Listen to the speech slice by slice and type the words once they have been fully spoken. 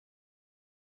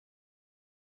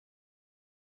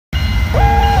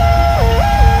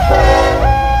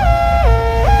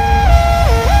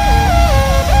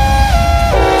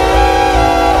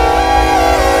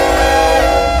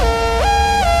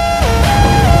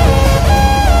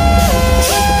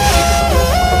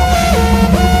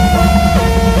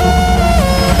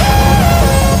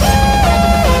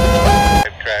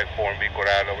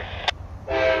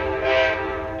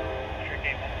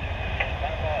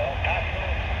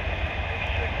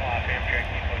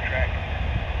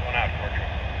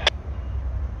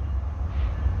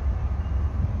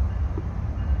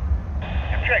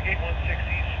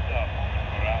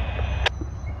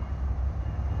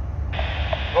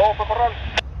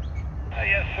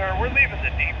sir. We're leaving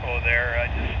the depot there,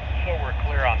 just so we're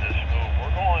clear on this move.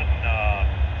 We're going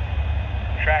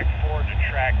track 4 to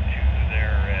track 2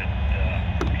 there at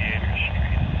Piedra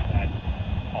Street. That's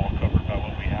all covered by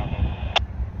what we have over.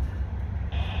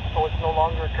 So it's no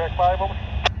longer track 5 over?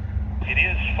 It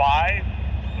is 5,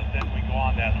 but then we go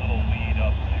on that little lead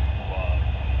up to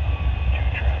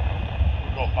 2 track.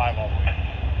 We go 5 all the way.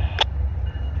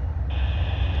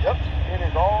 Yep, it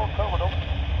is all covered over.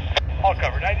 All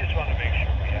covered. I just want to make sure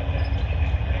we have that.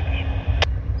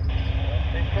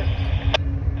 Thank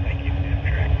you.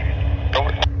 Amtrak transport.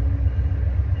 Over.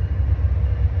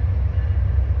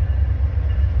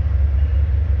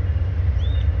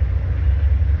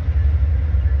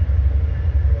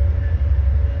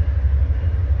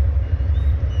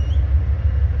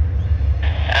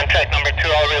 Amtrak number 2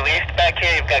 all released. Back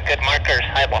here you've got good markers.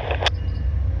 Highball.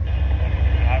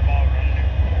 Highball running here.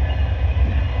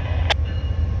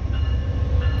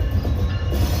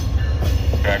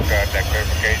 That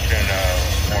clarification,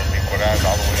 more equal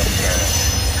all the way up to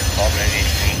Albany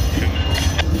Street.